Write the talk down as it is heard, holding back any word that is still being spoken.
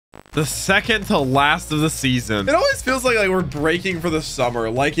The second to last of the season. It always feels like we're breaking for the summer.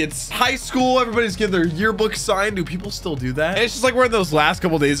 Like it's high school. Everybody's getting their yearbook signed. Do people still do that? And it's just like we're in those last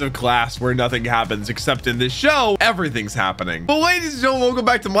couple days of class where nothing happens, except in this show, everything's happening. But ladies and gentlemen, welcome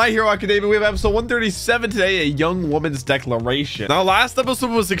back to My Hero Academia. We have episode 137 today, a young woman's declaration. Now, last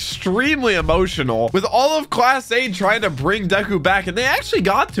episode was extremely emotional with all of class A trying to bring Deku back, and they actually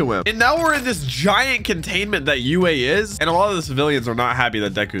got to him. And now we're in this giant containment that UA is, and a lot of the civilians are not happy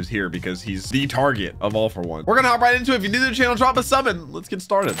that Deku's here because he's the target of All For One. We're gonna hop right into it. If you're new to the channel, drop a sub and let's get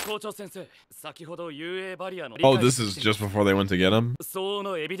started. Oh, this is just before they went to get him?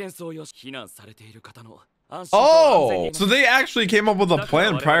 Oh, so they actually came up with a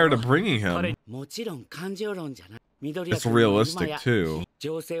plan prior to bringing him. It's realistic too.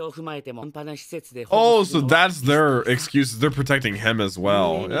 Oh, so that's their excuses. They're protecting him as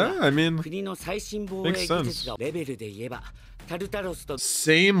well. Yeah, I mean, makes sense.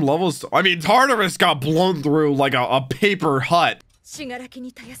 Same levels. I mean, Tartarus got blown through like a paper hut. Yeah,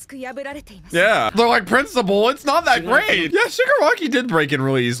 they're like, principal, it's not that great. Yeah, Shigaraki did break in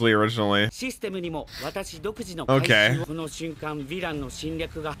really easily originally. Okay.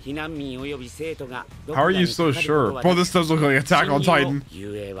 How are you so sure? Bro, this does look like Attack on Titan.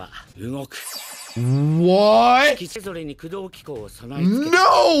 What? No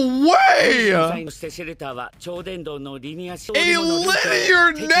way! A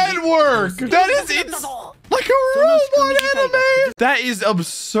linear network! That is like a robot anime! That is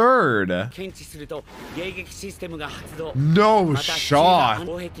absurd. No shot.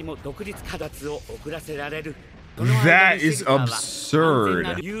 That is absurd.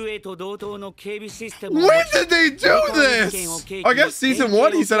 When did they do this? I guess season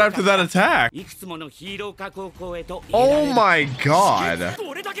 1 he said after that attack. Oh my god.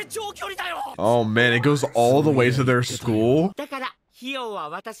 Oh man, it goes all the way to their school.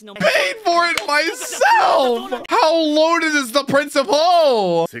 Paid for it myself! How loaded is the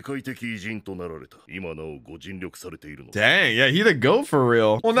principal? Dang, yeah, he the GOAT for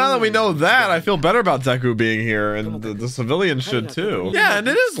real. Well, now that we know that, I feel better about Deku being here, and the civilians should too. Yeah, and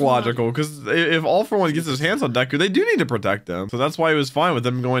it is logical, because if All For One gets his hands on Deku, they do need to protect him. So that's why he was fine with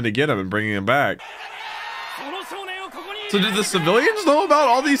them going to get him and bringing him back. So did the civilians know about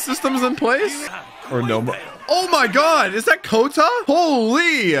all these systems in place? Or no? Oh my god, is that Kota?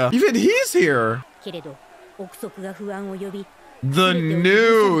 Holy, even he's here. The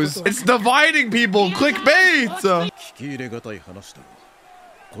news. It's dividing people. Clickbait.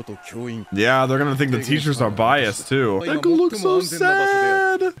 Yeah, they're gonna think the teachers are biased too. That looks so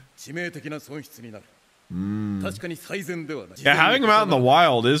sad. Yeah, having him out in the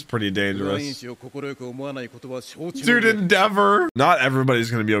wild is pretty dangerous. Dude, Endeavor. Not everybody's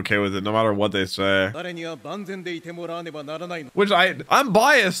gonna be okay with it, no matter what they say. Which I'm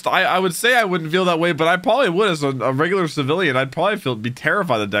biased. I would say I wouldn't feel that way, but I probably would as a regular civilian. I'd probably be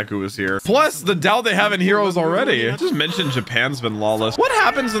terrified that Deku was here. Plus, the doubt they have in heroes already. Just mentioned Japan's been lawless. What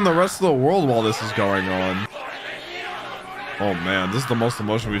happens in the rest of the world while this is going on? Oh man, this is the most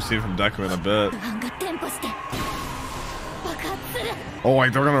emotion we've seen from Deku in a bit. Oh,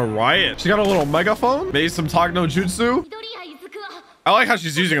 like they're gonna riot. She got a little megaphone? Maybe some talk no jutsu? I like how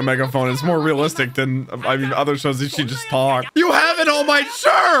she's using a megaphone. It's more realistic than, I mean, other shows that she just talk. You have it on my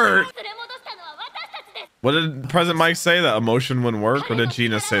shirt! What did President Mike say? That emotion wouldn't work? Or did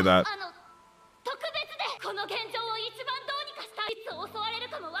Gina say that?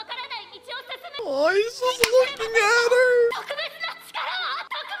 Oh, he's just looking at her.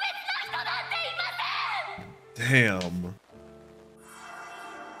 Damn.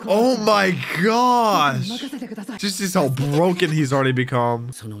 Oh my gosh. Just see how broken he's already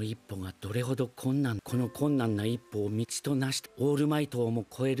become.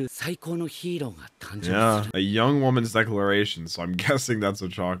 Yeah, a young woman's declaration, so I'm guessing that's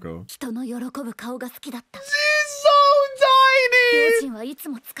Ochako. She's so tiny!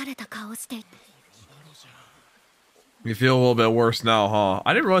 You feel a little bit worse now, huh?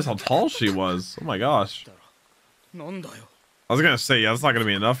 I didn't realize how tall she was. Oh my gosh. I was gonna say, yeah, that's not gonna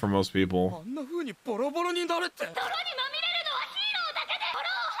be enough for most people.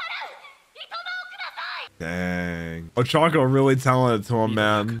 Dang. Ochako really talented to him,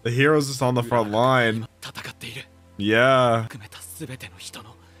 man. The hero's just on the front line. Yeah.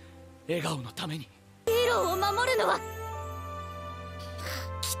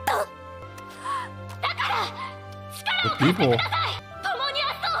 The people.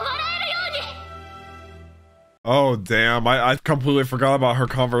 Oh damn, I completely forgot about her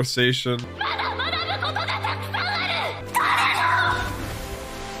conversation.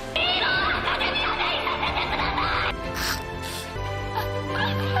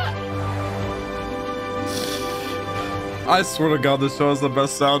 I swear to God, this show has the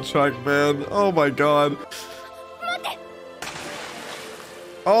best soundtrack, man. Oh my God.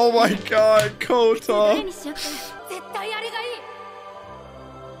 Oh my God, Kota.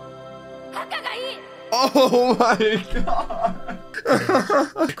 Oh my God.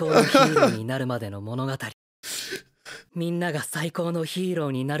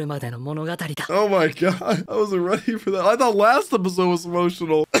 Oh my God, I wasn't ready for that. I thought last episode was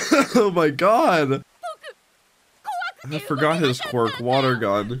emotional. Oh my God. I forgot his quirk, water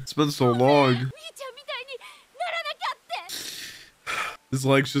gun. It's been so long. His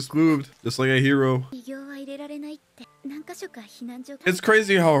legs just moved, just like a hero. It's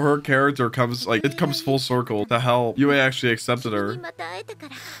crazy how her character comes, like, it comes full circle to how Yue actually accepted her.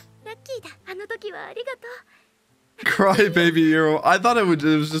 Cry baby hero. I thought it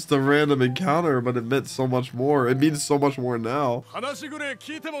was just a random encounter, but it meant so much more. It means so much more now. Yeah,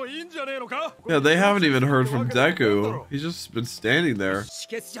 they haven't even heard from Deku. He's just been standing there.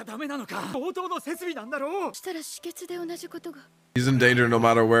 He's in danger no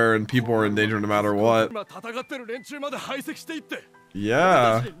matter where, and people are in danger no matter what.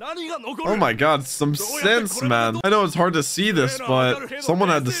 Yeah. Oh my God, some sense, man. I know it's hard to see this, but someone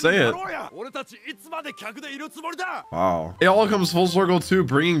had to say it. Wow. It all comes full circle too,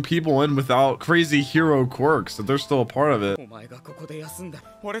 bringing people in without crazy hero quirks, that they're still a part of it. You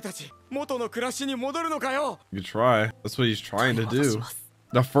could try. That's what he's trying to do.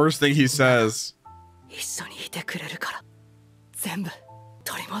 The first thing he says.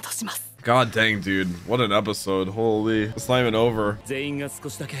 God dang, dude. What an episode. Holy. It's not even over. They're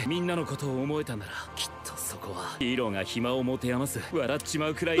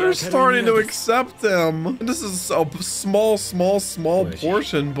starting to accept him. And this is a small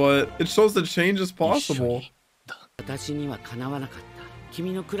portion, but it shows that change is possible.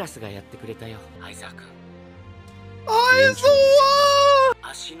 Oh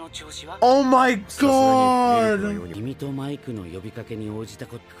my God!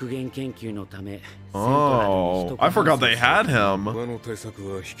 Oh, I forgot they had him.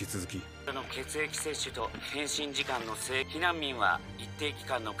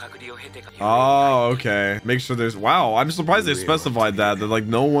 Oh, okay. Make sure there's... Wow, I'm surprised they specified that like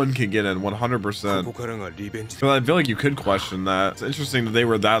no one can get in 100%. But I feel like you could question that. It's interesting that they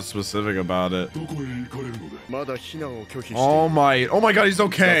were that specific about it. Oh my God, he's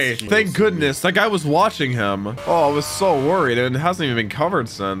okay. Thank goodness. That guy was watching him. Oh, I was so worried, and it hasn't even been covered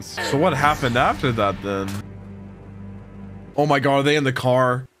since. So what happened after that then? Oh my God, are they in the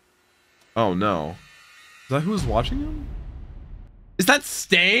car? Oh no. Is that who's watching him? Is that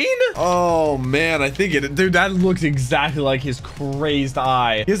Stain? Oh man, I think it, dude, that looks exactly like his crazed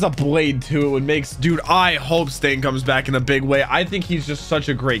eye. He has a blade too. It makes, dude, I hope Stain comes back in a big way. I think he's just such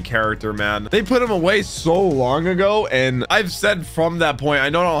a great character, man. They put him away so long ago, and I've said from that point,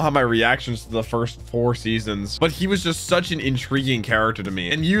 I know I don't have my reactions to the first 4 seasons, but he was just such an intriguing character to me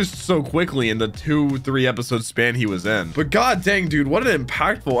and used so quickly in the 2-3 episode span he was in. But god dang, dude, what an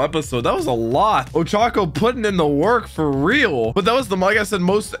impactful episode. That was a lot. Ochako putting in the work for real. But that was the, like I said,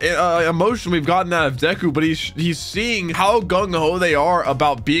 most emotion we've gotten out of Deku, but he's seeing how gung-ho they are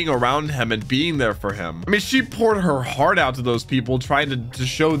about being around him and being there for him. I mean, she poured her heart out to those people, trying to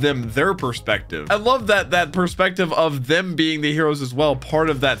show them their perspective. I love that perspective of them being the heroes as well, part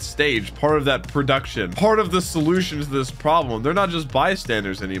of that stage, part of that production, part of the solution to this problem. They're not just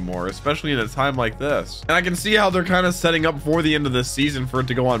bystanders anymore, especially in a time like this. And I can see how they're kind of setting up for the end of this season for it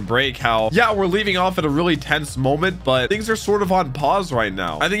to go on break, how, yeah, we're leaving off at a really tense moment, but things are sort of on pause right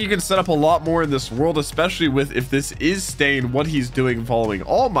now. I think you can set up a lot more in this world, especially with, if this is Stain, what he's doing following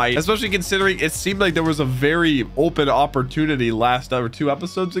All Might, especially considering it seemed like there was a very open opportunity last or 2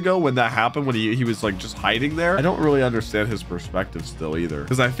 episodes ago when that happened, when he was like just hiding there. I don't really understand his perspective still either,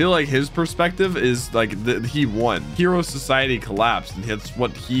 because I feel like his perspective is like he won. Hero Society collapsed, and that's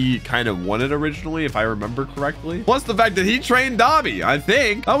what he kind of wanted originally, if I remember correctly. Plus the fact that he trained Dabi, I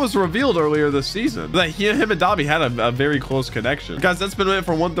think that was revealed earlier this season, that him and Dabi had a very close connection. Guys, that's been it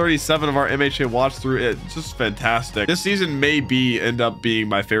for 137 of our MHA watch through. It's just fantastic. This season may end up being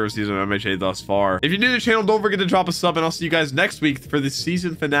my favorite season of MHA thus far. If you're new to the channel, don't forget to drop a sub, and I'll see you guys next week for the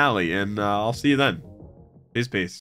season finale, and I'll see you then. Peace.